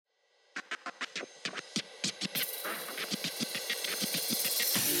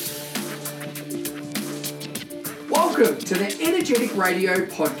Welcome to the Energetic Radio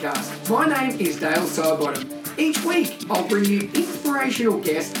Podcast. My name is Dale Sidebottom. Each week, I'll bring you inspirational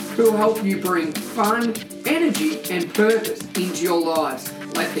guests who will help you bring fun, energy, and purpose into your lives.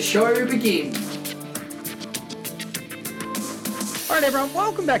 Let the show begin. All right, everyone,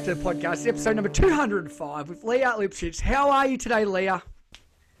 welcome back to the podcast, episode number 205 with Leah Lipschitz. How are you today, Leah?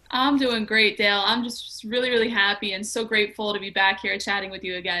 I'm doing great, Dale. I'm just really happy and so grateful to be back here chatting with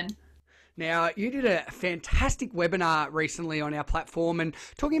you again. Now, you did a fantastic webinar recently on our platform and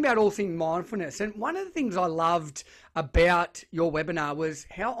talking about all things mindfulness. And one of the things I loved about your webinar was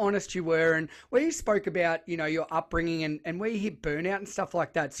how honest you were and where you spoke about, your upbringing and where you hit burnout and stuff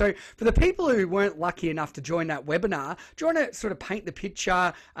like that. So for the people who weren't lucky enough to join that webinar, do you want to sort of paint the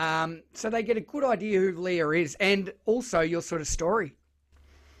picture so they get a good idea who Leah is and also your sort of story?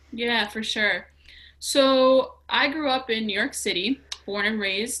 Yeah, for sure. So I grew up in New York City, born and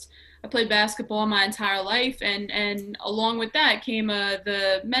raised. I played basketball my entire life, and along with that came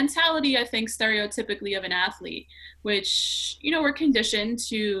the mentality, I think, stereotypically of an athlete, which, we're conditioned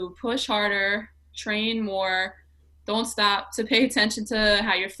to push harder, train more, don't stop to pay attention to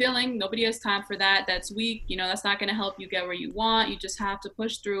how you're feeling. Nobody has time for that. That's weak. That's not going to help you get where you want. You just have to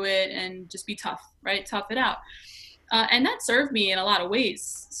push through it and just be tough, right? Tough it out. And that served me in a lot of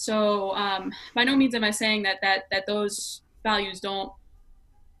ways. So by no means am I saying that those values don't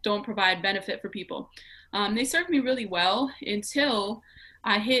provide benefit for people. They served me really well until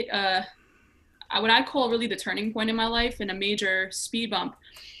I hit what I call really the turning point in my life and a major speed bump.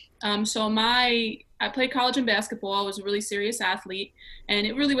 I played college and basketball. I was a really serious athlete, and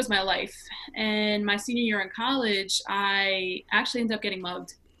it really was my life. And my senior year in college, I actually ended up getting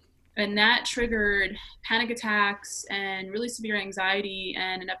mugged. And that triggered panic attacks and really severe anxiety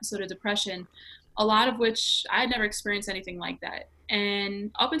and an episode of depression, a lot of which I had never experienced anything like that.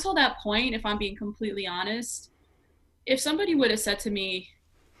 And up until that point, if I'm being completely honest, if somebody would have said to me,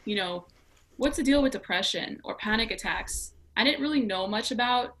 what's the deal with depression or panic attacks? I didn't really know much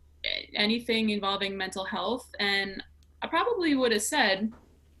about anything involving mental health. And I probably would have said,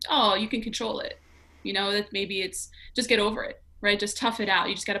 oh, you can control it. That maybe it's just get over it, right? Just tough it out.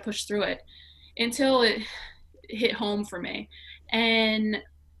 You just got to push through it until it hit home for me. And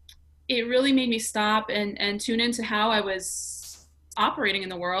it really made me stop and tune into how I was operating in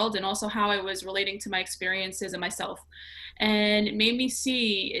the world and also how I was relating to my experiences and myself. And it made me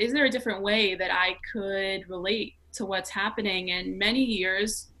see, is there a different way that I could relate to what's happening? And many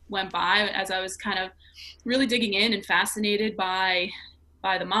years went by as I was kind of really digging in and fascinated by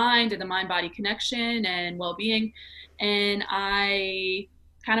the mind and the mind-body connection and well-being. And I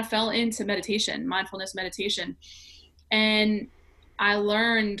kind of fell into meditation, mindfulness meditation. And I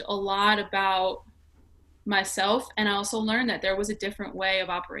learned a lot about myself, and I also learned that there was a different way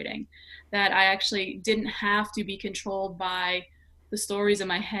of operating, that I actually didn't have to be controlled by the stories in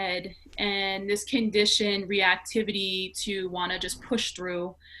my head and this conditioned reactivity to want to just push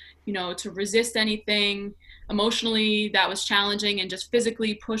through, to resist anything emotionally that was challenging and just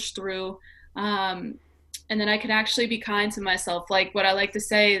physically push through. And then I could actually be kind to myself. Like what I like to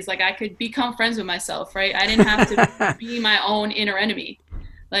say is I could become friends with myself, right? I didn't have to be my own inner enemy.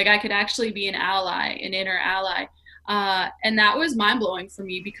 I could actually be an ally, an inner ally. And that was mind-blowing for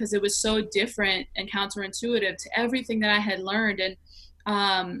me because it was so different and counterintuitive to everything that I had learned.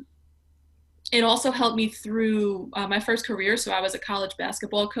 And it also helped me through my first career. So I was a college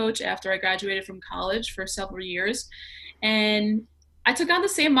basketball coach after I graduated from college for several years. And I took on the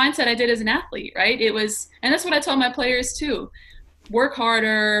same mindset I did as an athlete, right? And that's what I tell my players too. Work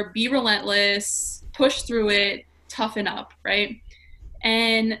harder, be relentless, push through it, toughen up, right?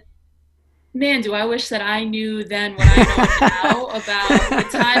 And man, do I wish that I knew then what I know now about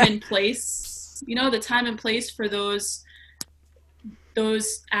the time and place, the time and place for those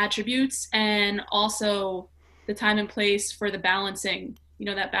attributes, and also the time and place for the balancing,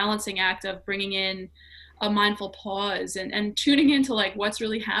 that balancing act of bringing in a mindful pause and tuning into what's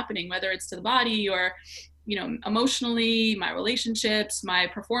really happening, whether it's to the body or, emotionally, my relationships, my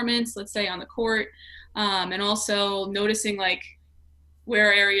performance, let's say on the court, and also noticing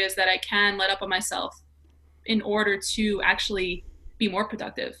where are areas that I can let up on myself in order to actually be more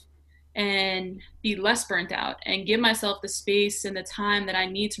productive and be less burnt out and give myself the space and the time that I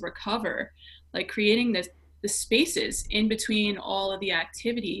need to recover, creating the spaces in between all of the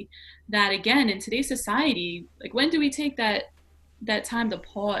activity that, again, in today's society, when do we take that time to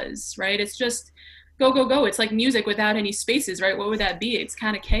pause, right? It's just go, go, go. It's like music without any spaces, right? What would that be? It's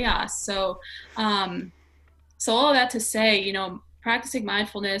kind of chaos. So all of that to say, practicing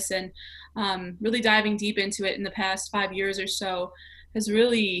mindfulness and really diving deep into it in the past 5 years or so has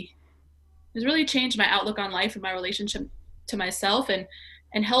really has really changed my outlook on life and my relationship to myself,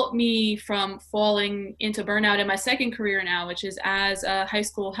 and helped me from falling into burnout in my second career now, which is as a high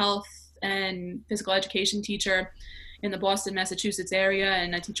school health and physical education teacher in the Boston, Massachusetts area,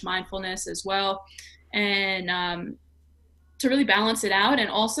 and I teach mindfulness as well. And to really balance it out, and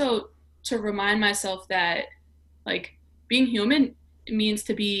also to remind myself that, like, being human means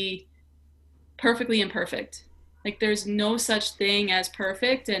to be perfectly imperfect. Like, there's no such thing as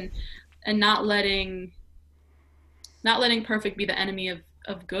perfect, and not letting perfect be the enemy of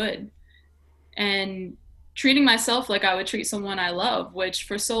good, and treating myself like I would treat someone I love, which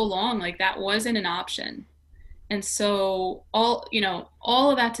for so long, like, that wasn't an option. And so all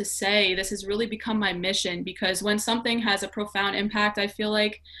of that to say, this has really become my mission, because when something has a profound impact, I feel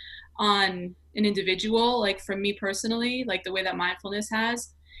like, on an individual, like for me personally, like the way that mindfulness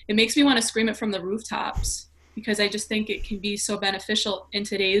has, it makes me want to scream it from the rooftops, because I just think it can be so beneficial in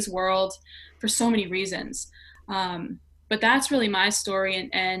today's world for so many reasons. But that's really my story,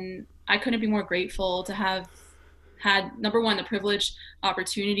 and I couldn't be more grateful to have had, number one, the privilege,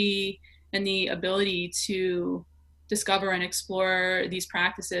 opportunity, and the ability to discover and explore these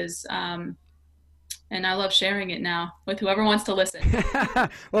practices. And I love sharing it now with whoever wants to listen.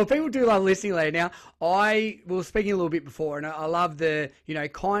 Well, people do love listening later. Now, I was speaking a little bit before, and I love the,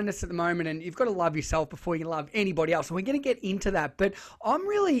 kindness at the moment, and you've got to love yourself before you can love anybody else. And we're going to get into that. But I'm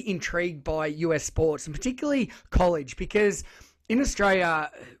really intrigued by US sports, and particularly college, because in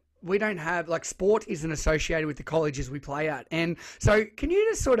Australia, we don't have, like, sport isn't associated with the colleges we play at. And so can you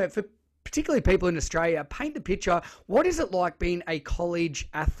just sort of, for particularly people in Australia, paint the picture? What is it like being a college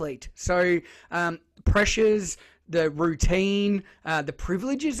athlete? So pressures, the routine, the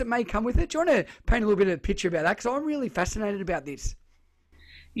privileges that may come with it. Do you want to paint a little bit of a picture about that? Because I'm really fascinated about this.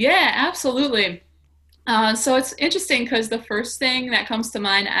 Yeah, absolutely. So it's interesting, because the first thing that comes to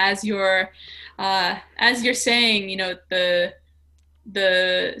mind as you're saying, the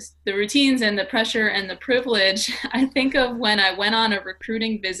routines and the pressure and the privilege, I think of when I went on a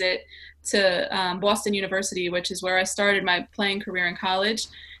recruiting visit to Boston University, which is where I started my playing career in college.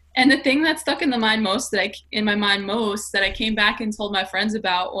 And the thing that stuck in my mind most that I came back and told my friends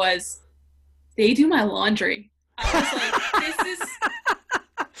about was, they do my laundry. I was like, this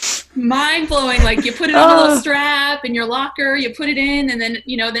is mind blowing. Like, you put it on a little strap in your locker, you put it in, and then,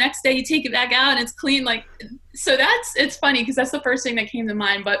 the next day you take it back out and it's clean. Like, so it's funny, because that's the first thing that came to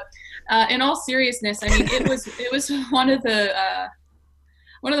mind. But in all seriousness, I mean, it was one of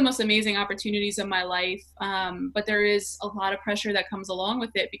the most amazing opportunities of my life. But there is a lot of pressure that comes along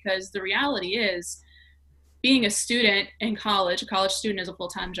with it, because the reality is, being a student in college, a college student, is a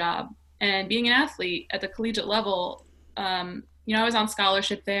full-time job. And being an athlete at the collegiate level, I was on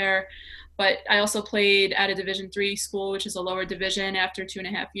scholarship there, but I also played at a Division III school, which is a lower division, after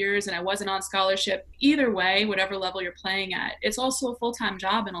 2.5 years, and I wasn't on scholarship. Either way, whatever level you're playing at, it's also a full-time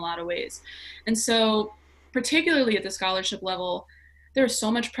job in a lot of ways. And so, particularly at the scholarship level, there's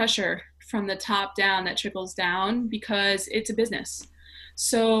so much pressure from the top down that trickles down, because it's a business.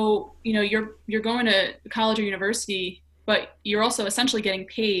 So, you're going to college or university, but you're also essentially getting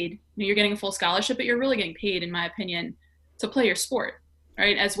paid. You're getting a full scholarship, but you're really getting paid, in my opinion, to play your sport,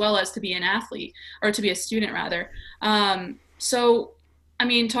 right? As well as to be an athlete, or to be a student rather. So, I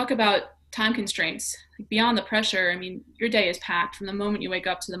mean, talk about time constraints. Like, beyond the pressure, I mean, your day is packed from the moment you wake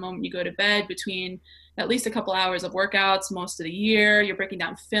up to the moment you go to bed, between at least a couple hours of workouts most of the year. You're breaking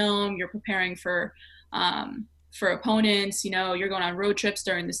down film, you're preparing for opponents, you're going on road trips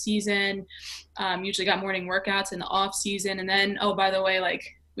during the season. Usually got morning workouts in the off season. And then, oh, by the way, like,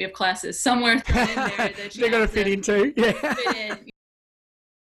 we have classes somewhere thrown in there that you they're going to fit into. Yeah. Fit in.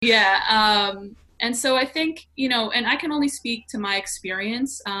 Yeah. And so I think, and I can only speak to my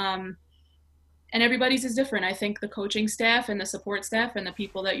experience. And everybody's is different. I think the coaching staff and the support staff and the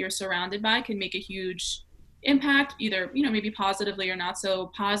people that you're surrounded by can make a huge impact, either, maybe positively or not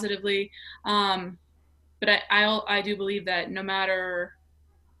so positively. But I do believe that no matter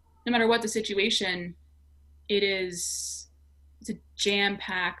what the situation, it's a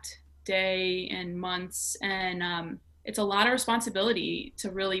jam-packed day and months, and it's a lot of responsibility to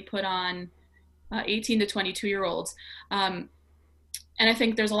really put on 18 to 22-year-olds. And I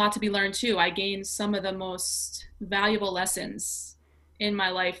think there's a lot to be learned too. I gained some of the most valuable lessons in my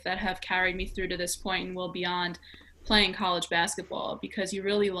life that have carried me through to this point and will beyond playing college basketball, because you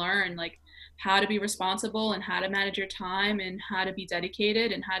really learn, like, how to be responsible and how to manage your time and how to be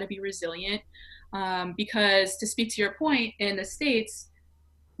dedicated and how to be resilient. Because, to speak to your point, in the States,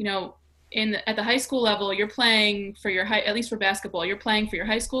 at the high school level, you're playing for at least for basketball, you're playing for your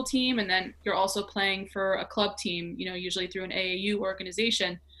high school team, and then you're also playing for a club team, usually through an AAU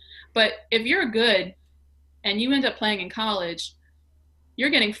organization. But if you're good and you end up playing in college, you're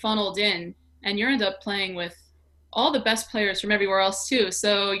getting funneled in and you end up playing with all the best players from everywhere else too.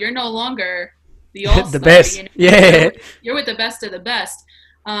 So you're no longer the The all-star, best. Yeah. you're with the best of the best.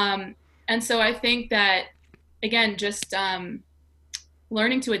 Um, and so I think that, again, just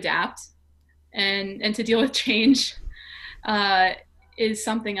learning to adapt and to deal with change uh, is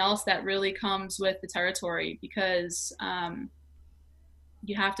something else that really comes with the territory, because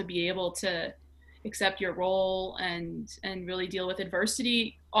you have to be able to accept your role and really deal with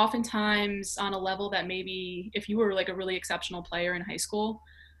adversity, oftentimes on a level that maybe if you were like a really exceptional player in high school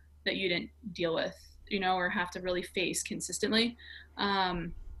that you didn't deal with, or have to really face consistently.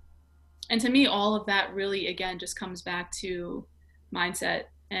 um, and to me, all of that really, again, just comes back to mindset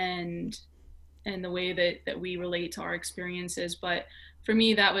and the way that we relate to our experiences. But for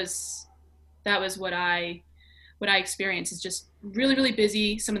me, that was what I experienced, is just really, really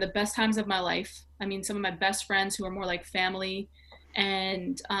busy. Some of the best times of my life. I mean, some of my best friends who are more like family,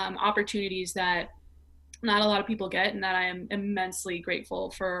 and opportunities that not a lot of people get, and that I am immensely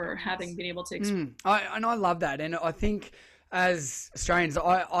grateful for having been able to experience. I love that. And I think as Australians,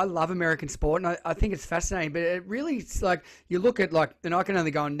 I love American sport, and I think it's fascinating. But it really, it's like, you look at, like, and I can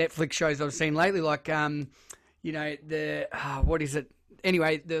only go on Netflix shows I've seen lately, like, the, what is it?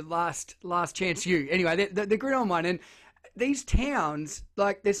 Anyway, the last chance you. Anyway, the gridiron one. And these towns,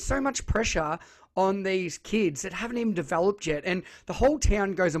 like, there's so much pressure on these kids that haven't even developed yet, and the whole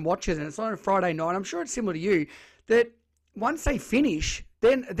town goes and watches, and it's on a Friday night. I'm sure it's similar to you, that once they finish,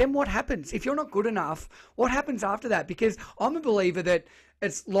 then what happens? If you're not good enough, what happens after that? Because I'm a believer that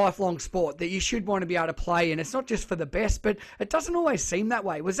it's lifelong sport, that you should want to be able to play, and it's not just for the best, but it doesn't always seem that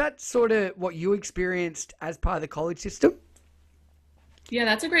way. Was that sort of what you experienced as part of the college system? Yeah,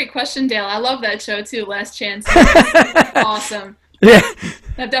 that's a great question, Dale. I love that show too, Last Chance. It's awesome. Yeah.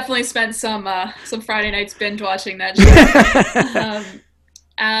 I've definitely spent some Friday nights binge watching that show.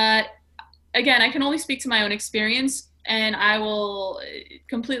 Uh, Again, I can only speak to my own experience, and I will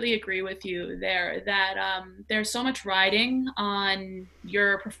completely agree with you there that there's so much riding on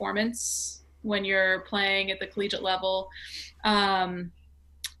your performance when you're playing at the collegiate level, um,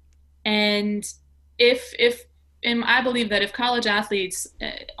 and if and I believe that if college athletes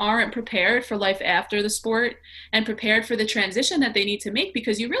aren't prepared for life after the sport and prepared for the transition that they need to make,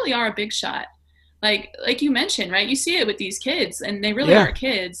 because you really are a big shot, like you mentioned, right? You see it with these kids, and they really Yeah. are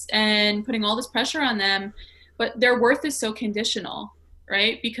kids, and putting all this pressure on them, but their worth is so conditional,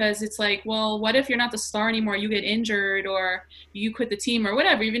 right? Because it's like, well, what if you're not the star anymore? You get injured, or you quit the team, or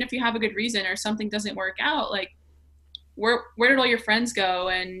whatever. Even if you have a good reason, or something doesn't work out, like, where did all your friends go?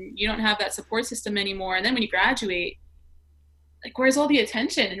 And you don't have that support system anymore. And then when you graduate, like, where's all the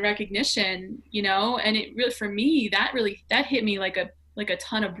attention and recognition? And it really, for me, that hit me like a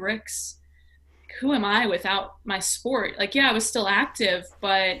ton of bricks. Who am I without my sport? Like, yeah, I was still active,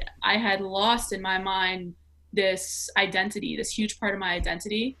 but I had lost in my mind this identity, this huge part of my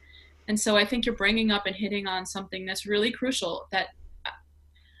identity. And so I think you're bringing up and hitting on something that's really crucial, that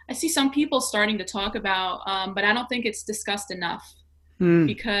I see some people starting to talk about, but I don't think it's discussed enough, Mm.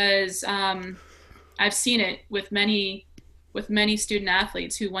 because I've seen it with many student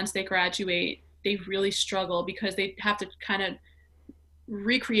athletes who, once they graduate, they really struggle because they have to kind of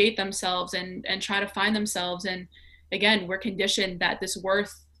recreate themselves and try to find themselves. And again, we're conditioned that this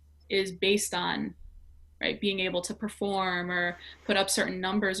worth is based on, right, being able to perform or put up certain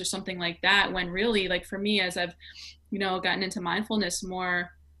numbers or something like that, when really, like, for me, as I've gotten into mindfulness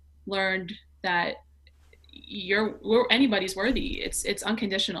more, learned that anybody's worthy. It's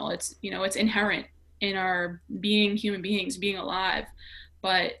unconditional. It's inherent in our being human beings, being alive.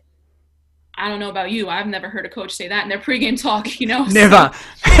 But I don't know about you, I've never heard a coach say that in their pregame talk. Never.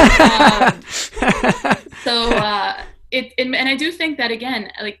 um, and I do think that,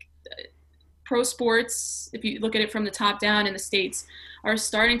 again, like, pro sports, if you look at it from the top down in the States, are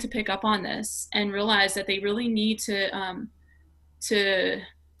starting to pick up on this and realize that they really need to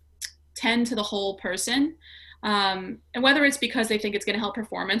tend to the whole person. And whether it's because they think it's going to help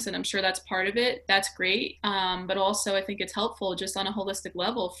performance, and I'm sure that's part of it, that's great. But also, I think it's helpful just on a holistic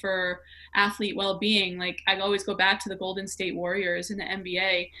level for athlete well-being. Like, I always go back to the Golden State Warriors in the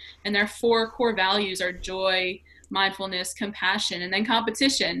NBA, and their 4 core values are joy, mindfulness, compassion, and then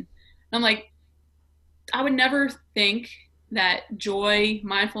competition. And I'm like, I would never think that joy,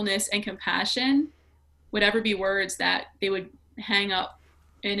 mindfulness, and compassion would ever be words that they would hang up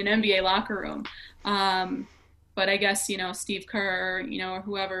in an NBA locker room. But I guess, Steve Kerr, or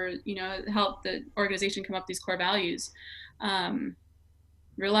whoever, helped the organization come up with these core values,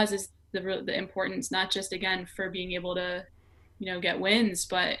 realizes the importance, not just, again, for being able to, get wins,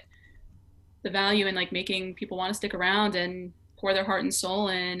 but the value in like making people want to stick around and pour their heart and soul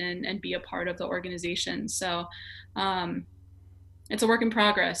in and be a part of the organization. So um, it's a work in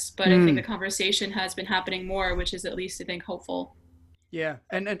progress, but I think the Mm. conversation has been happening more, which is at least I think hopeful. Yeah,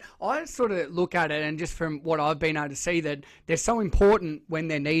 and I sort of look at it, and just from what I've been able to see, that they're so important when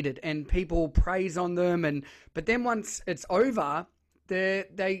they're needed, and people praise on them, and but then once it's over,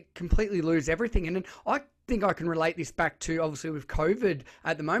 they completely lose everything. And then I think I can relate this back to obviously with COVID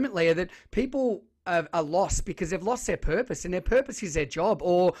at the moment, Leah, that people are lost because they've lost their purpose, and their purpose is their job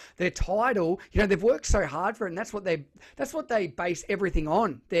or their title. You know, they've worked so hard for it, and that's what they base everything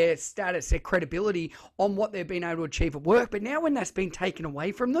on, their status, their credibility, on what they've been able to achieve at work. But now when that's been taken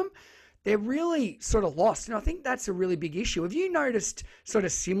away from them, they're really sort of lost. And I think that's a really big issue. Have you noticed sort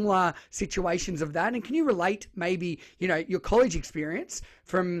of similar situations of that? And can you relate maybe, your college experience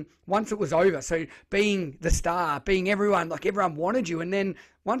from once it was over? So being the star, being everyone, like everyone wanted you. And then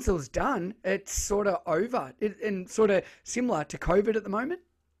once it was done, it's sort of over, and sort of similar to COVID at the moment.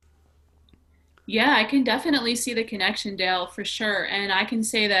 Yeah, I can definitely see the connection, Dale, for sure. And I can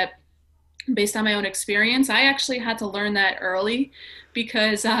say that based on my own experience, I actually had to learn that early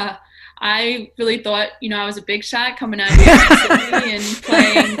because I really thought, I was a big shot coming out of New York City and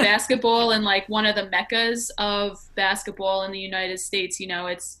playing basketball in like one of the meccas of basketball in the United States.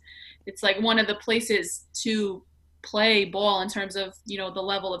 It's like one of the places to play ball in terms of, the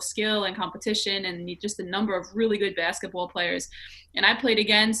level of skill and competition and just the number of really good basketball players. And I played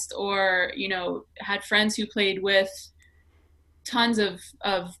against or, had friends who played with tons of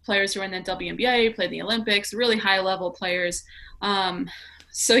players who were in the WNBA, played in the Olympics, really high level players.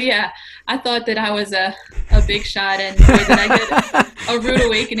 So yeah, I thought that I was a big shot, and boy, did I get a rude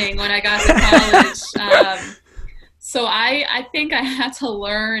awakening when I got to college. So I think I had to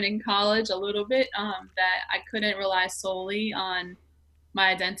learn in college a little bit that I couldn't rely solely on my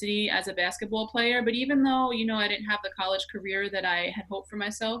identity as a basketball player. But even though, I didn't have the college career that I had hoped for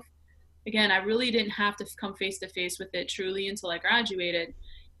myself, again, I really didn't have to come face to face with it truly until I graduated.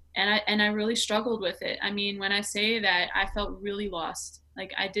 And I really struggled with it. I mean, when I say that, I felt really lost.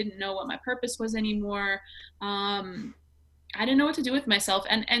 Like I didn't know what my purpose was anymore. I didn't know what to do with myself.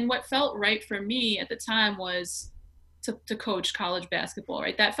 And what felt right for me at the time was to coach college basketball,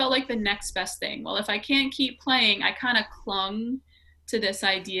 right? That felt like the next best thing. Well, if I can't keep playing, I kind of clung to this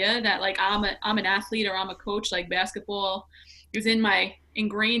idea that like I'm an athlete or I'm a coach. Like basketball is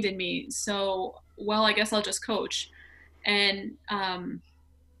ingrained in me. So, well, I guess I'll just coach. And and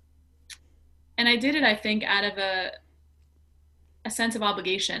I did it, I think, out of a sense of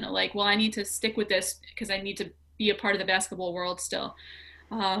obligation. Like, well, I need to stick with this because I need to be a part of the basketball world still.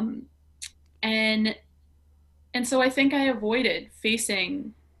 Um, and and so I think I avoided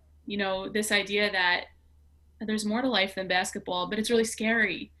facing, this idea that there's more to life than basketball, but it's really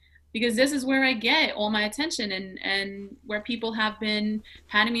scary because this is where I get all my attention and where people have been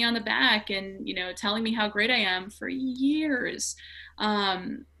patting me on the back and, telling me how great I am for years.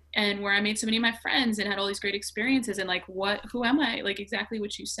 And where I made so many of my friends and had all these great experiences and like, who am I? Like exactly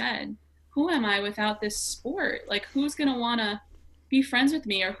what you said. Who am I without this sport? Like who's going to want to be friends with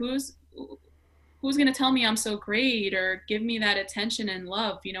me or who's going to tell me I'm so great or give me that attention and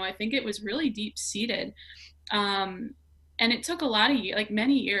love? I think it was really deep seated. Um, and it took a lot of like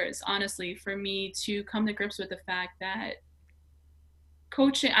many years, honestly, for me to come to grips with the fact that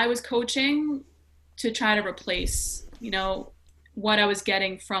I was coaching to try to replace, what I was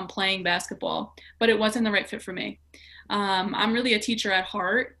getting from playing basketball, but it wasn't the right fit for me. I'm really a teacher at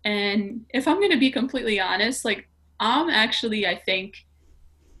heart. And if I'm going to be completely honest, like I'm actually, I think,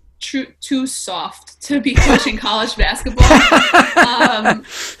 too soft to be coaching college basketball.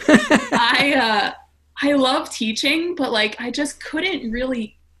 I love teaching, but like I just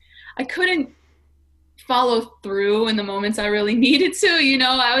I couldn't follow through in the moments I really needed to.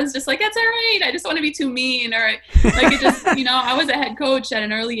 I was just like, that's all right. I just want to be too mean, or like it just, I was a head coach at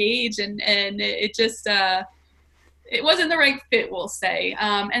an early age, and it just it wasn't the right fit, we'll say.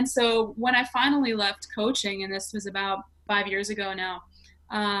 And so when I finally left coaching, and this was about 5 years ago now,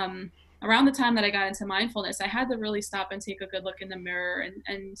 around the time that I got into mindfulness, I had to really stop and take a good look in the mirror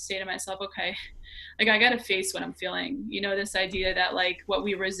and say to myself, okay, like I got to face what I'm feeling. This idea that like what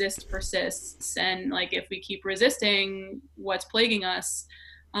we resist persists. And like if we keep resisting what's plaguing us,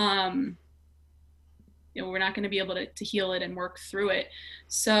 we're not going to be able to heal it and work through it.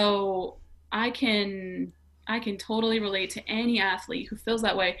 So I can totally relate to any athlete who feels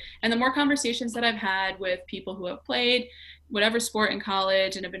that way. And the more conversations that I've had with people who have played whatever sport in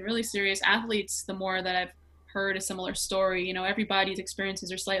college and have been really serious athletes, the more that I've heard a similar story. Everybody's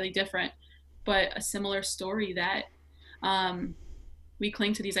experiences are slightly different, but a similar story that we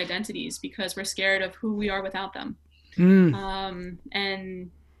cling to these identities because we're scared of who we are without them. Mm.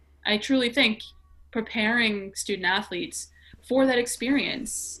 And I truly think preparing student athletes for that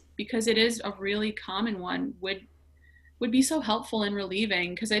experience, because it is a really common one, would be so helpful and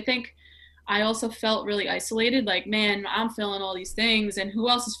relieving. Because I think I also felt really isolated, like, man, I'm feeling all these things and who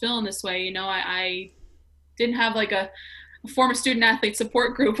else is feeling this way? I didn't have like a former student athlete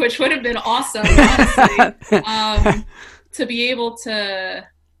support group, which would have been awesome, honestly, to be able to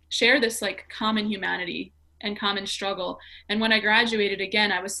share this like common humanity and common struggle. And when I graduated,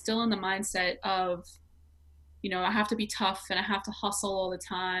 again, I was still in the mindset of, I have to be tough and I have to hustle all the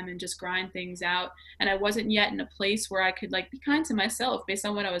time and just grind things out. And I wasn't yet in a place where I could like be kind to myself based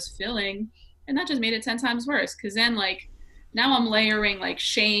on what I was feeling. And that just made it 10 times worse. Cause then like now I'm layering like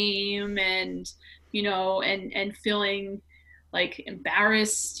shame and, and feeling like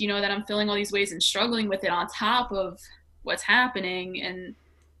embarrassed, that I'm feeling all these ways and struggling with it on top of what's happening. And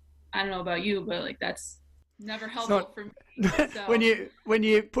I don't know about you, but like that's never helpful for me. So. when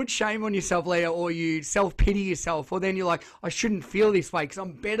you put shame on yourself, Leah, or you self-pity yourself, or then you're like, I shouldn't feel this way because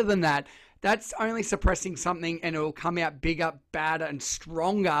I'm better than that. That's only suppressing something, and it will come out bigger, badder, and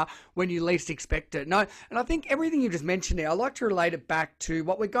stronger when you least expect it. No, and I think everything you just mentioned there, I like to relate it back to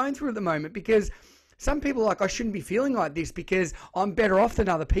what we're going through at the moment, because some people are like, I shouldn't be feeling like this because I'm better off than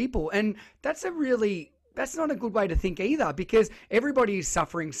other people. And that's not a good way to think either, because everybody is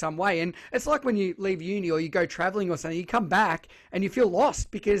suffering some way. And it's like when you leave uni or you go traveling or something, you come back and you feel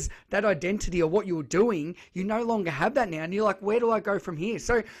lost because that identity or what you were doing, you no longer have that now. And you're like, where do I go from here?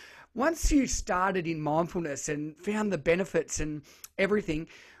 So once you started in mindfulness and found the benefits and everything,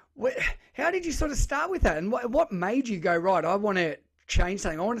 how did you sort of start with that? And what made you go, right, I want to change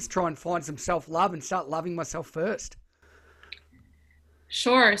something. I want to try and find some self-love and start loving myself first.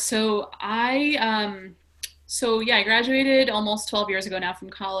 Sure. So I graduated almost 12 years ago now from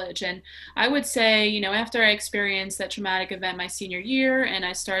college. And I would say, after I experienced that traumatic event my senior year and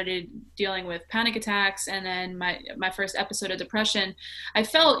I started dealing with panic attacks and then my first episode of depression, I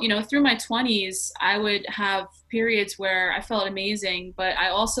felt, through my 20s, I would have periods where I felt amazing, but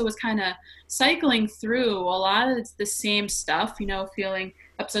I also was kind of cycling through a lot of the same stuff, feeling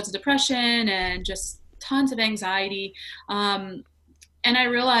episodes of depression and just tons of anxiety. And I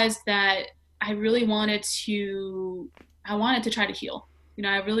realized that I really wanted to try to heal.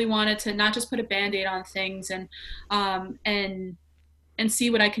 I really wanted to not just put a Band-Aid on things and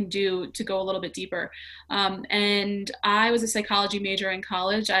see what I can do to go a little bit deeper. And I was a psychology major in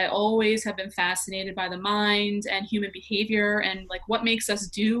college. I always have been fascinated by the mind and human behavior and like what makes us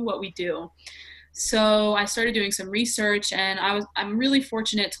do what we do. So I started doing some research, and I'm really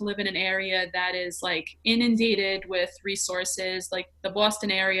fortunate to live in an area that is like inundated with resources. Like the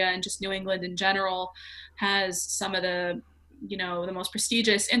Boston area and just New England in general has some of the the most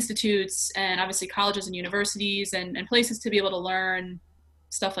prestigious institutes and obviously colleges and universities and places to be able to learn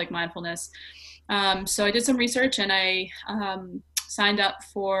stuff like mindfulness. So I did some research and I signed up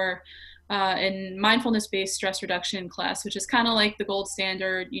for a mindfulness-based stress reduction class, which is kind of like the gold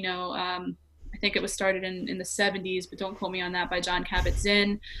standard. I think it was started in the 70s, but don't quote me on that, by Jon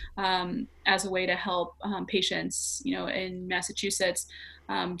Kabat-Zinn, as a way to help patients, in Massachusetts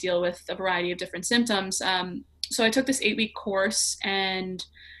deal with a variety of different symptoms. So I took this 8-week course, and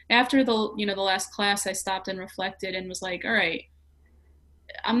after the last class, I stopped and reflected and was like, all right,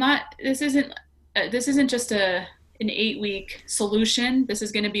 this isn't just an 8-week solution. This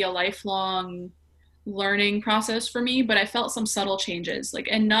is going to be a lifelong learning process for me, but I felt some subtle changes, like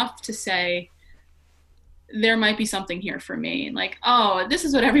enough to say, there might be something here for me. And like, oh, this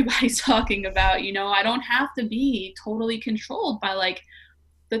is what everybody's talking about. I don't have to be totally controlled by like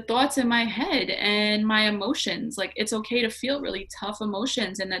the thoughts in my head and my emotions. Like, it's okay to feel really tough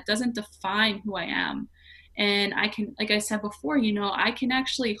emotions, and that doesn't define who I am. And I can, like I said before, I can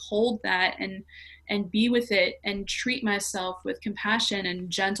actually hold that and be with it and treat myself with compassion and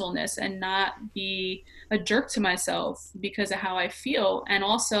gentleness and not be a jerk to myself because of how I feel. And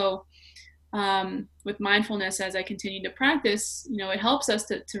also, with mindfulness, as I continue to practice, it helps us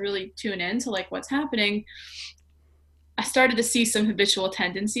to really tune in to like what's happening. I started to see some habitual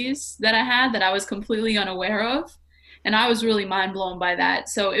tendencies that I had that I was completely unaware of. And I was really mind blown by that.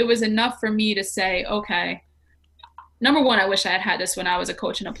 So it was enough for me to say, okay, number one, I wish I had had this when I was a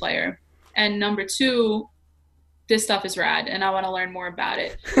coach and a player. And number two, this stuff is rad and I want to learn more about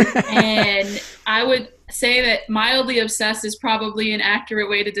it. And I would say that mildly obsessed is probably an accurate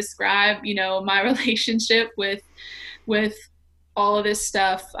way to describe, my relationship with all of this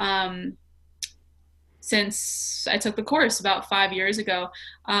stuff. Since I took the course about 5 years ago.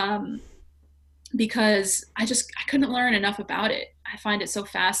 because I couldn't learn enough about it. I find it so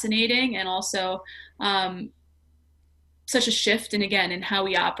fascinating, and also such a shift and again in how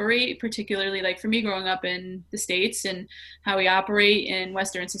we operate, particularly like for me growing up in the States and how we operate in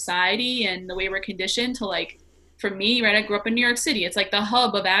Western society and the way we're conditioned to, like, for me, right, I grew up in New York City. It's like the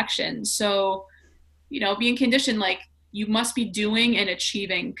hub of action. So, being conditioned, like, you must be doing and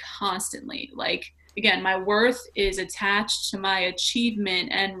achieving constantly. Like, again, my worth is attached to my achievement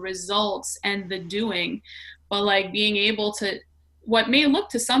and results and the doing. But like being able to, what may look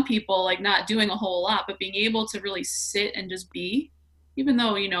to some people like not doing a whole lot, but being able to really sit and just be, even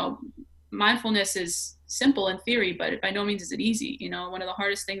though, mindfulness is simple in theory, but by no means is it easy. One of the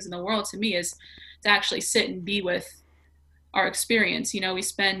hardest things in the world to me is to actually sit and be with our experience. We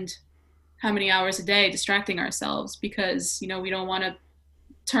spend how many hours a day distracting ourselves because, we don't want to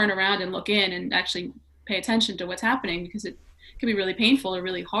turn around and look in and actually pay attention to what's happening, because it can be really painful or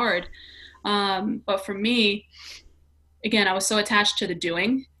really hard. But for me, again, I was so attached to the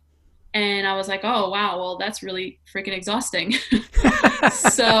doing, and I was like, oh, wow, well, that's really freaking exhausting.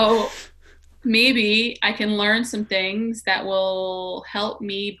 So maybe I can learn some things that will help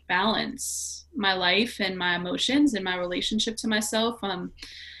me balance my life and my emotions and my relationship to myself.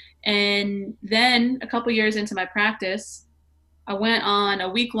 And then a couple years into my practice, I went on a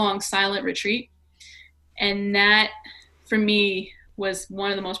week-long silent retreat. And that, for me, was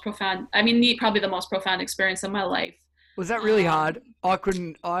one of the most profound, I mean, probably the most profound experience of my life. Was that really Um, hard? I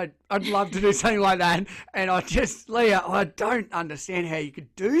couldn't. I'd love to do something like that, and Leah, I don't understand how you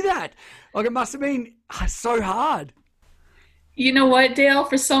could do that. Like it must have been so hard. you know what, Dale?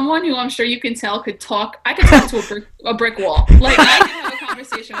 For someone who I'm sure you can tell could talk, I could talk to a brick wall. Like, I can have a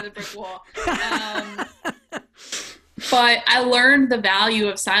conversation with a brick wall. Um, but I learned the value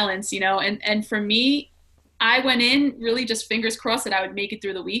of silence, and for me, I went in really just fingers crossed that I would make it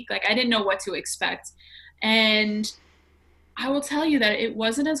through the week. Like, I didn't know what to expect. And I will tell you that it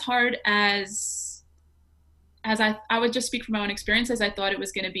wasn't as hard as I would just speak from my own experience as I thought it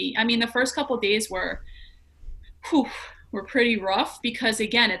was going to be. I mean, the first couple of days whew, were pretty rough because,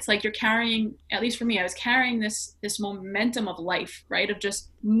 again, it's like you're carrying, at least for me, I was carrying this momentum of life, right? Of just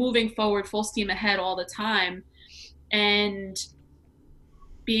moving forward, full steam ahead all the time, and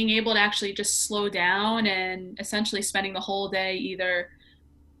being able to actually just slow down and essentially spending the whole day either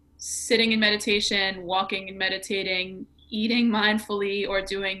sitting in meditation, walking and meditating, eating mindfully, or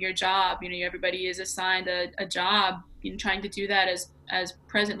doing your job. Everybody is assigned a job, trying to do that as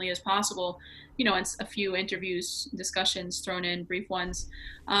presently as possible. And a few interviews, discussions thrown in, brief ones.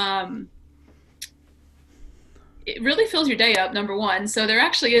 It really fills your day up, number one. So there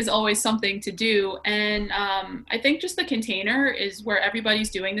actually is always something to do. And I think just the container is where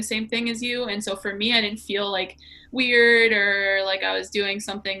everybody's doing the same thing as you. And so for me, I didn't feel like weird or like I was doing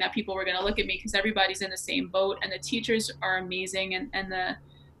something that people were going to look at me, because everybody's in the same boat, and the teachers are amazing. And the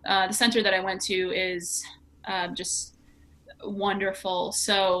center that I went to is just wonderful.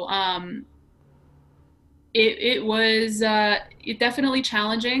 So it was it definitely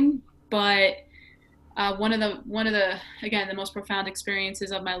challenging, but one of the again, the most profound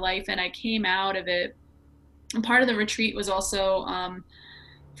experiences of my life. And I came out of it, and part of the retreat was also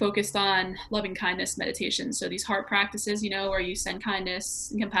focused on loving kindness meditation. So these heart practices, where you send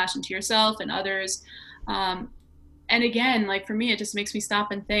kindness and compassion to yourself and others. And again, like for me, it just makes me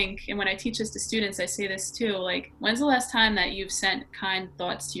stop and think. And when I teach this to students, I say this too, like, when's the last time that you've sent kind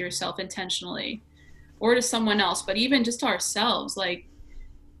thoughts to yourself intentionally, or to someone else, but even just to ourselves? Like,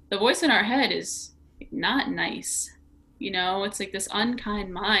 the voice in our head is not nice. It's like this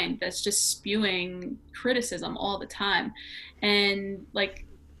unkind mind that's just spewing criticism all the time. And like,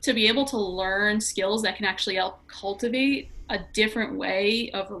 to be able to learn skills that can actually help cultivate a different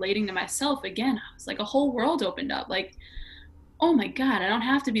way of relating to myself, again, I was like, a whole world opened up. Like, oh my God, I don't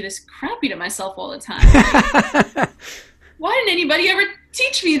have to be this crappy to myself all the time. Like, why didn't anybody ever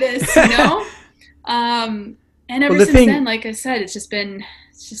teach me this, And ever Well, the since thing then, like I said,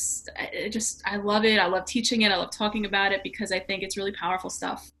 I love it. I love teaching it. I love talking about it because I think it's really powerful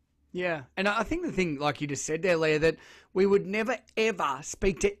stuff. Yeah, and I think the thing, like you just said there, Leah, that we would never ever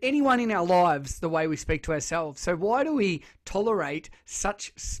speak to anyone in our lives the way we speak to ourselves. So why do we tolerate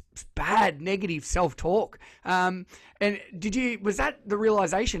such bad, negative self-talk? And was that the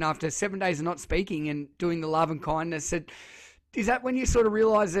realization after 7 days of not speaking and doing the love and kindness? Is that when you sort of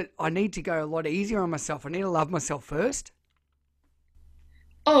realize that I need to go a lot easier on myself? I need to love myself first?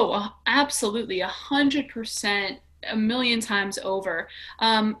 Oh, absolutely, 100%, a million times over.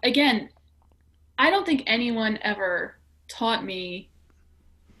 Again, I don't think anyone ever taught me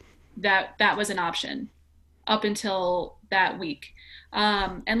that that was an option. up until that week.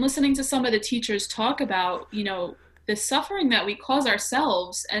 And listening to some of the teachers talk about, the suffering that we cause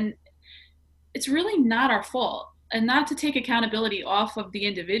ourselves, and it's really not our fault. And not to take accountability off of the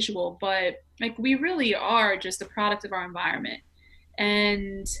individual, but like we really are just a product of our environment.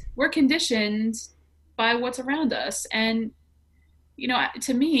 And we're conditioned by what's around us. And,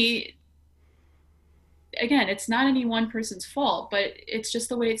 to me, again, it's not any one person's fault, but it's just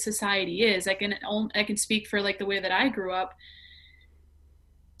the way society is. I can speak for like the way that I grew up.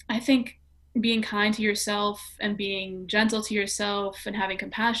 I think being kind to yourself and being gentle to yourself and having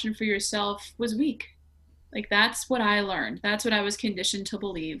compassion for yourself was weak. Like that's what I learned. That's what I was conditioned to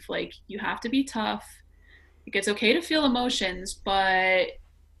believe. Like you have to be tough. Like it's okay to feel emotions, but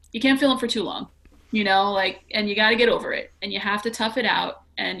you can't feel them for too long. And you got to get over it, and you have to tough it out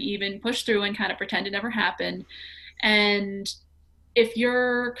and even push through and kind of pretend it never happened. And if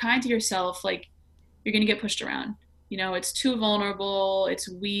you're kind to yourself, like you're going to get pushed around. It's too vulnerable, it's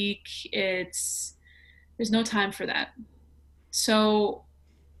weak, there's no time for that. So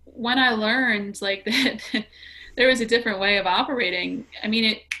when I learned like that there was a different way of operating, I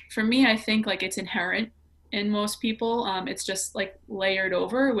mean, for me, I think like it's inherent in most people. It's just like layered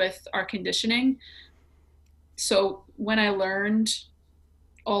over with our conditioning. So when I learned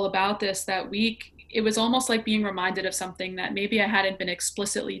all about this that week, it was almost like being reminded of something that maybe I hadn't been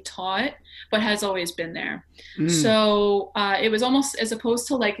explicitly taught, but has always been there. So it was almost, as opposed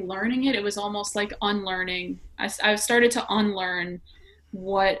to like learning it, it was almost like unlearning. I started to unlearn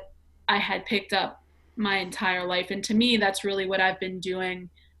what I had picked up my entire life. And to me, that's really what I've been doing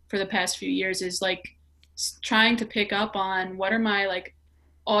for the past few years, is like trying to pick up on what are my like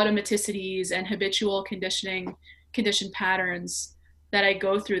automaticities and habitual conditioned patterns that I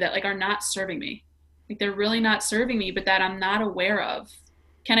go through that like are not serving me. Like they're really not serving me, but that I'm not aware of.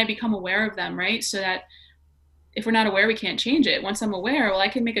 Can I become aware of them, right? So that if we're not aware, we can't change it. Once I'm aware, well, I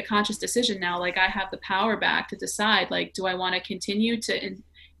can make a conscious decision now. Like I have the power back to decide, like, do I want to continue to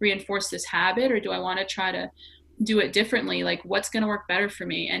reinforce this habit, or do I want to try to do it differently? Like what's going to work better for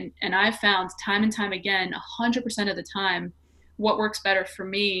me? And I've found time and time again, 100% of the time, what works better for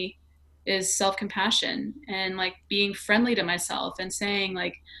me is self-compassion and like being friendly to myself and saying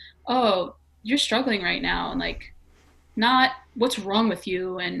like, oh, you're struggling right now. And like, not what's wrong with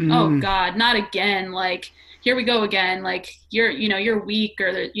you. And oh God, not again. Like, here we go again. Like you're weak,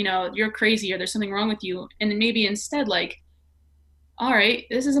 or you're crazy, or there's something wrong with you. And maybe instead like, all right,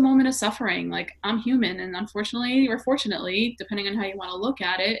 this is a moment of suffering. Like I'm human, and unfortunately or fortunately, depending on how you want to look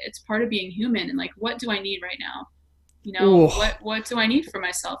at it, it's part of being human. And like, what do I need right now? What do I need for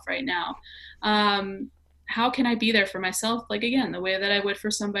myself right now? How can I be there for myself? Like, again, the way that I would for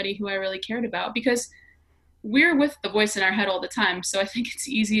somebody who I really cared about, because we're with the voice in our head all the time. So I think it's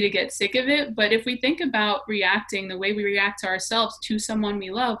easy to get sick of it. But if we think about reacting the way we react to ourselves to someone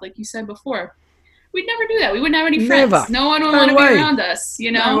we love, like you said before, we'd never do that. We wouldn't have any friends. Never. No one would want to be around us,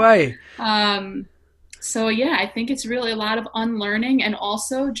 No way. So yeah, I think it's really a lot of unlearning. And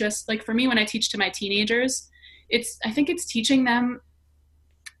also just like for me, when I teach to my teenagers, I think it's teaching them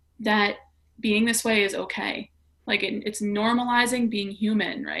that being this way is okay. Like it's normalizing being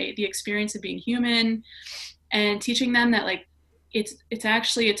human, right? The experience of being human, and teaching them that like it's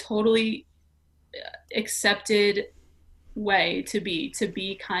actually a totally accepted way to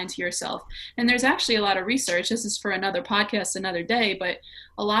be kind to yourself. And there's actually a lot of research, this is for another podcast another day, but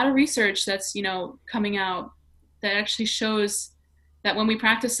a lot of research that's coming out that actually shows that when we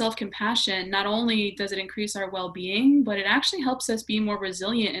practice self-compassion, not only does it increase our well-being, but it actually helps us be more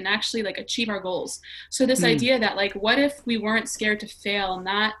resilient and actually like achieve our goals. So this idea that like, what if we weren't scared to fail?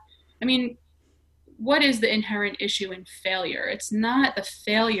 What is the inherent issue in failure? It's not the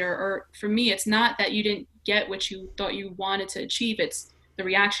failure, or for me, it's not that you didn't get what you thought you wanted to achieve. It's the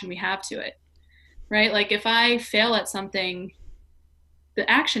reaction we have to it, right? Like if I fail at something, the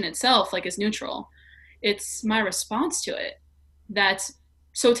action itself like is neutral. It's my response to it that's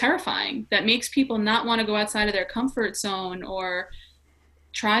so terrifying, that makes people not want to go outside of their comfort zone or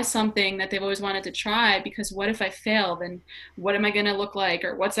try something that they've always wanted to try, because what if I fail? Then what am I going to look like?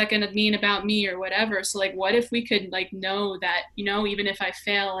 Or what's that going to mean about me, or whatever? So like, what if we could like know that, even if I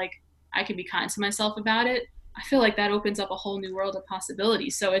fail, like I can be kind to myself about it? I feel like that opens up a whole new world of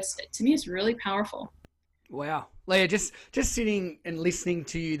possibilities. So to me, it's really powerful. Wow. Leah, just sitting and listening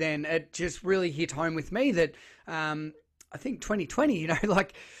to you then, it just really hit home with me that, I think 2020,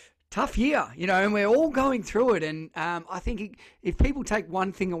 like tough year, and we're all going through it. And I think if people take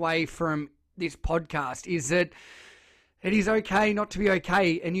one thing away from this podcast is that It is okay not to be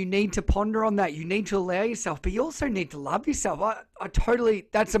okay, and you need to ponder on that. You need to allow yourself, but you also need to love yourself. I totally,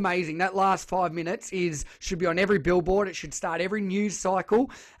 that's amazing. That last 5 minutes should be on every billboard. It should start every news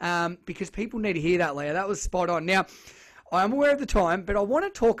cycle, because people need to hear that, Leah. That was spot on. Now, I'm aware of the time, but I want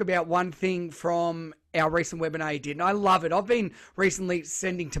to talk about one thing from our recent webinar you did, and I love it. I've been recently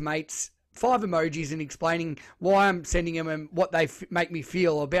sending to mates 5 emojis and explaining why I'm sending them and what they make me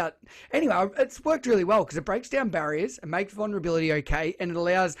feel about. Anyway, it's worked really well because it breaks down barriers and makes vulnerability okay, and it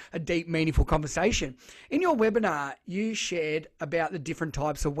allows a deep, meaningful conversation. In your webinar, you shared about the different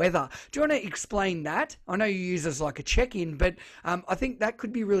types of weather. Do you want to explain that? I know you use it as like a check-in, but I think that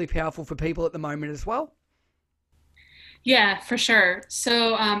could be really powerful for people at the moment as well. Yeah, for sure.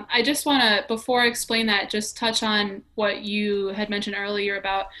 So I just want to, before I explain that, just touch on what you had mentioned earlier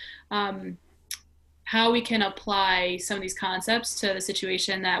about how we can apply some of these concepts to the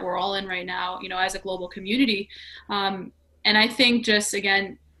situation that we're all in right now, as a global community. And I think just,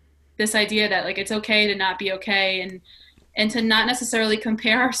 again, this idea that like it's okay to not be okay, and to not necessarily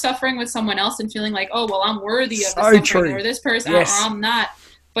compare our suffering with someone else and feeling like, oh, well, I'm worthy of the suffering, true. Or this person, yes. Or I'm not.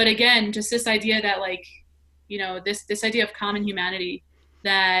 But again, just this idea that like, this idea of common humanity,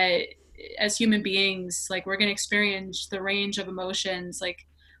 that as human beings, like we're going to experience the range of emotions, like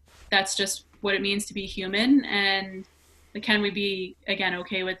that's just what it means to be human. And can we be, again,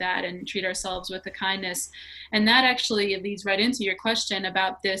 okay with that and treat ourselves with the kindness? And that actually leads right into your question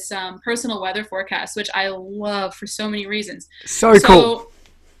about this personal weather forecast, which I love for so many reasons. So cool.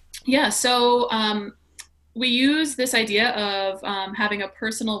 Yeah. So we use this idea of having a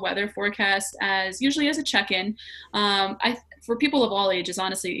personal weather forecast usually as a check-in. For people of all ages,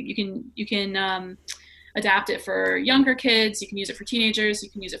 honestly, you can adapt it for younger kids. You can use it for teenagers. You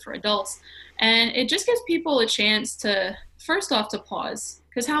can use it for adults, and it just gives people a chance to, first off, to pause.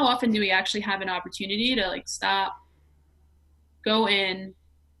 Because how often do we actually have an opportunity to like stop, go in,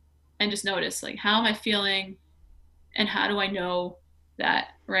 and just notice, like, how am I feeling, and how do I know that,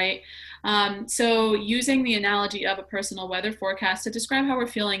 right? So using the analogy of a personal weather forecast to describe how we're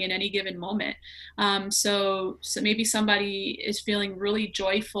feeling in any given moment. So maybe somebody is feeling really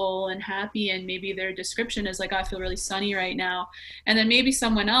joyful and happy, and maybe their description is like, I feel really sunny right now. And then maybe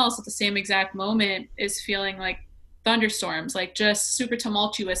someone else at the same exact moment is feeling like thunderstorms, like just super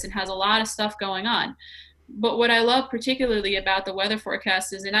tumultuous and has a lot of stuff going on. But what I love particularly about the weather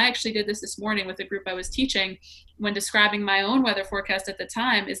forecast is, and I actually did this morning with the group I was teaching when describing my own weather forecast at the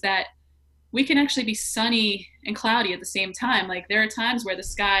time, is that we can actually be sunny and cloudy at the same time. Like there are times where the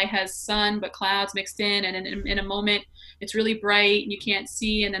sky has sun but clouds mixed in, and in a moment it's really bright and you can't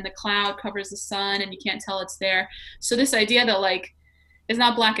see, and then the cloud covers the sun and you can't tell it's there. So this idea that like it's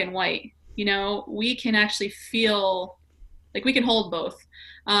not black and white, we can actually feel like we can hold both,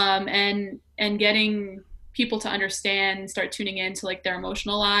 and getting people to understand, start tuning into like their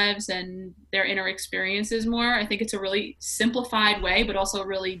emotional lives and their inner experiences more. I think it's a really simplified way, but also a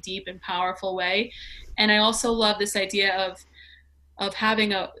really deep and powerful way. And I also love this idea of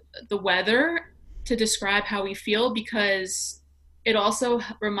having the weather to describe how we feel, because it also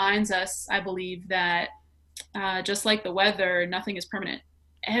reminds us, I believe, that just like the weather, nothing is permanent.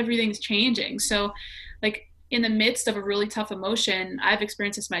 Everything's changing. So like in the midst of a really tough emotion, I've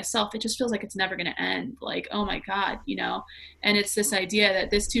experienced this myself. It just feels like it's never going to end. Like, oh my God, and it's this idea that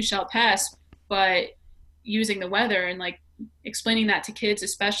this too shall pass, but using the weather and like explaining that to kids,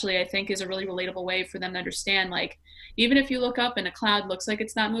 especially, I think is a really relatable way for them to understand, like, even if you look up and a cloud looks like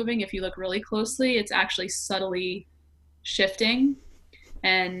it's not moving, if you look really closely, it's actually subtly shifting.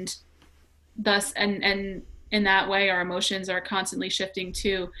 And thus, and in that way, our emotions are constantly shifting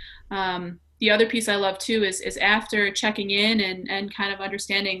too. The other piece I love too is after checking in and kind of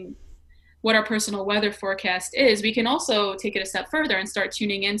understanding what our personal weather forecast is, we can also take it a step further and start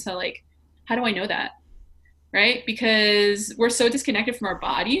tuning into like, how do I know that? Right? Because we're so disconnected from our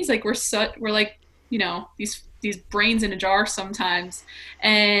bodies. Like we're like, these brains in a jar sometimes.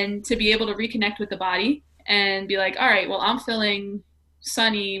 And to be able to reconnect with the body and be like, all right, well, I'm feeling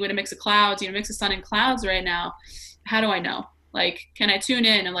sunny with a mix of clouds, mix of sun and clouds right now. How do I know? Like, can I tune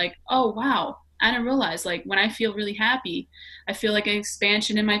in and like, oh, wow, I didn't realize, like, when I feel really happy, I feel like an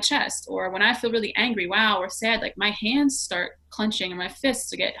expansion in my chest. Or when I feel really angry, wow, or sad, like my hands start clenching and my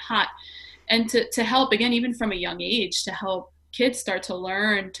fists get hot. And to help, again, even from a young age, to help kids start to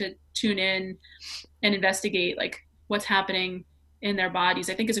learn to tune in and investigate, like, what's happening in their bodies,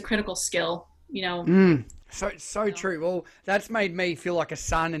 I think is a critical skill, So true. Well, that's made me feel like a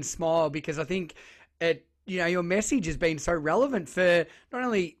son and smile, because I think your message has been so relevant for not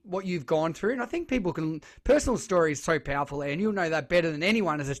only what you've gone through, and I think personal story is so powerful, and you'll know that better than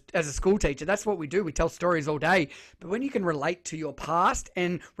anyone as a school teacher. That's what we do. We tell stories all day. But when you can relate to your past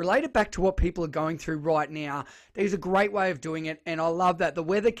and relate it back to what people are going through right now, there's a great way of doing it. And I love that the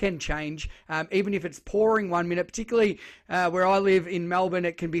weather can change, even if it's pouring 1 minute, particularly where I live in Melbourne,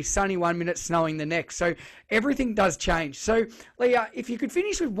 it can be sunny 1 minute, snowing the next. So everything does change. So Leah, if you could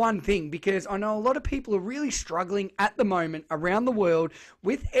finish with one thing, because I know a lot of people are really struggling at the moment around the world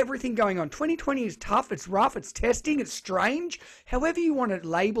with everything going on. 2020 is tough, it's rough, it's testing, it's strange. However you want to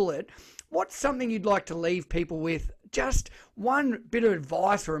label it, what's something you'd like to leave people with? Just one bit of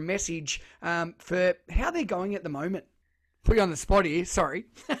advice or a message for how they're going at the moment. Put you on the spot here, sorry.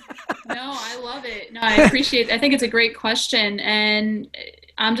 No, I love it. No, I appreciate it. I think it's a great question. And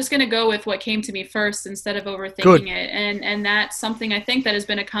I'm just going to go with what came to me first instead of overthinking it. And that's something I think that has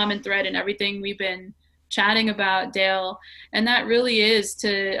been a common thread in everything we've been chatting about, Dale. And that really is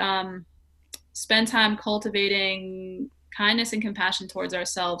to spend time cultivating kindness and compassion towards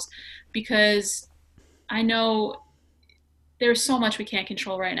ourselves, because I know there's so much we can't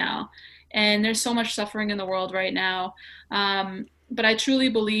control right now. And there's so much suffering in the world right now. But I truly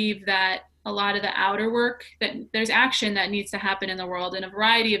believe that a lot of the outer work, that there's action that needs to happen in the world in a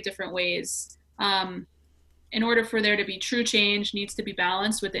variety of different ways. In order for there to be true change, needs to be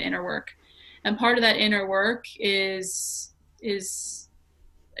balanced with the inner work. And part of that inner work is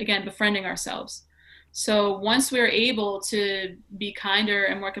again, befriending ourselves. So once we're able to be kinder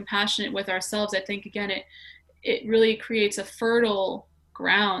and more compassionate with ourselves, I think, again, it really creates a fertile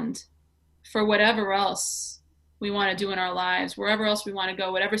ground for whatever else we want to do in our lives, wherever else we want to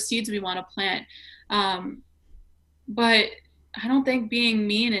go, whatever seeds we want to plant. But I don't think being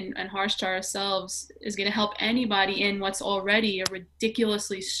mean and harsh to ourselves is going to help anybody in what's already a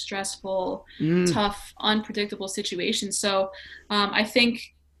ridiculously stressful, tough, unpredictable situation. So I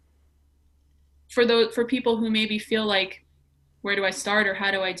think for people who maybe feel like, where do I start or how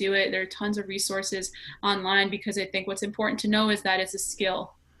do I do it? There are tons of resources online, because I think what's important to know is that it's a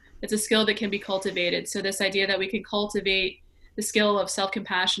skill. It's a skill that can be cultivated. So this idea that we can cultivate the skill of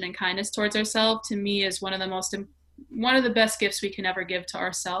self-compassion and kindness towards ourselves, to me, is one of the best gifts we can ever give to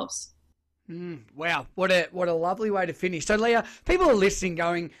ourselves. Wow, what a lovely way to finish. So Leah, people are listening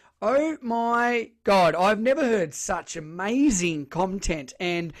going, oh my God, I've never heard such amazing content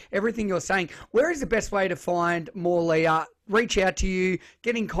and everything you're saying. Where is the best way to find more, Leah? Reach out to you,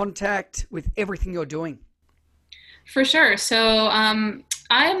 get in contact with everything you're doing. For sure. So I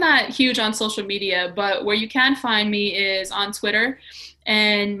am not huge on social media, but where you can find me is on Twitter,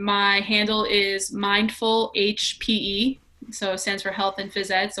 and my handle is mindfulhpe. So it stands for health and phys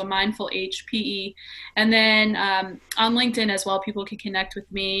ed. So mindfulhpe. And then on LinkedIn as well, people can connect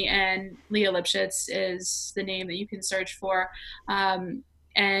with me, and Leah Lipschitz is the name that you can search for.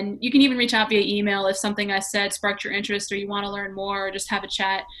 And you can even reach out via email if something I said sparked your interest, or you want to learn more, or just have a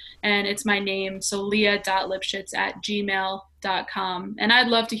chat. And it's my name, so leah.lipschitz@gmail.com. And I'd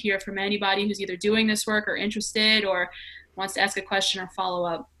love to hear from anybody who's either doing this work or interested or wants to ask a question or follow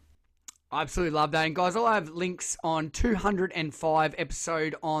up. I absolutely love that. And guys, I'll have links on 205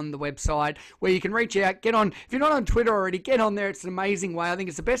 episode on the website where you can reach out, get on. If you're not on Twitter already, get on there. It's an amazing way. I think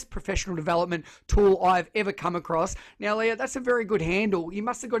it's the best professional development tool I've ever come across. Now, Leah, that's a very good handle. You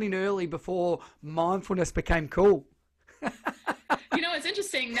must have got in early before mindfulness became cool. You know, it's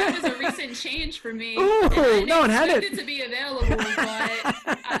interesting. That was a recent change for me. Ooh, no one had it. I didn't expect it to be available, but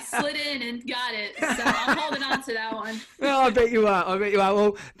I slid in and got it. So I'm holding on to that one. Well, I bet you are.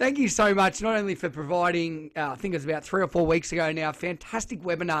 Well, thank you so much, not only for providing, I think it was about 3 or 4 weeks ago now, a fantastic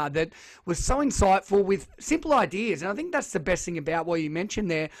webinar that was so insightful with simple ideas. And I think that's the best thing about what you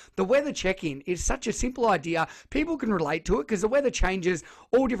mentioned there. The weather check-in is such a simple idea. People can relate to it because the weather changes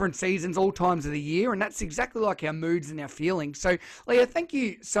all different seasons, all times of the year. And that's exactly like our moods and our feelings. So, Leah, thank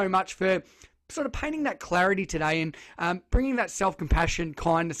you so much for sort of painting that clarity today and bringing that self-compassion,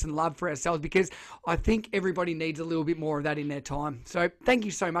 kindness and love for ourselves, because I think everybody needs a little bit more of that in their time. So thank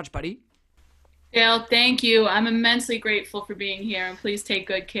you so much, buddy. Dale, thank you. I'm immensely grateful for being here, and please take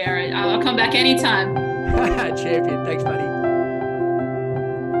good care. I'll come back anytime. Champion. Thanks, buddy.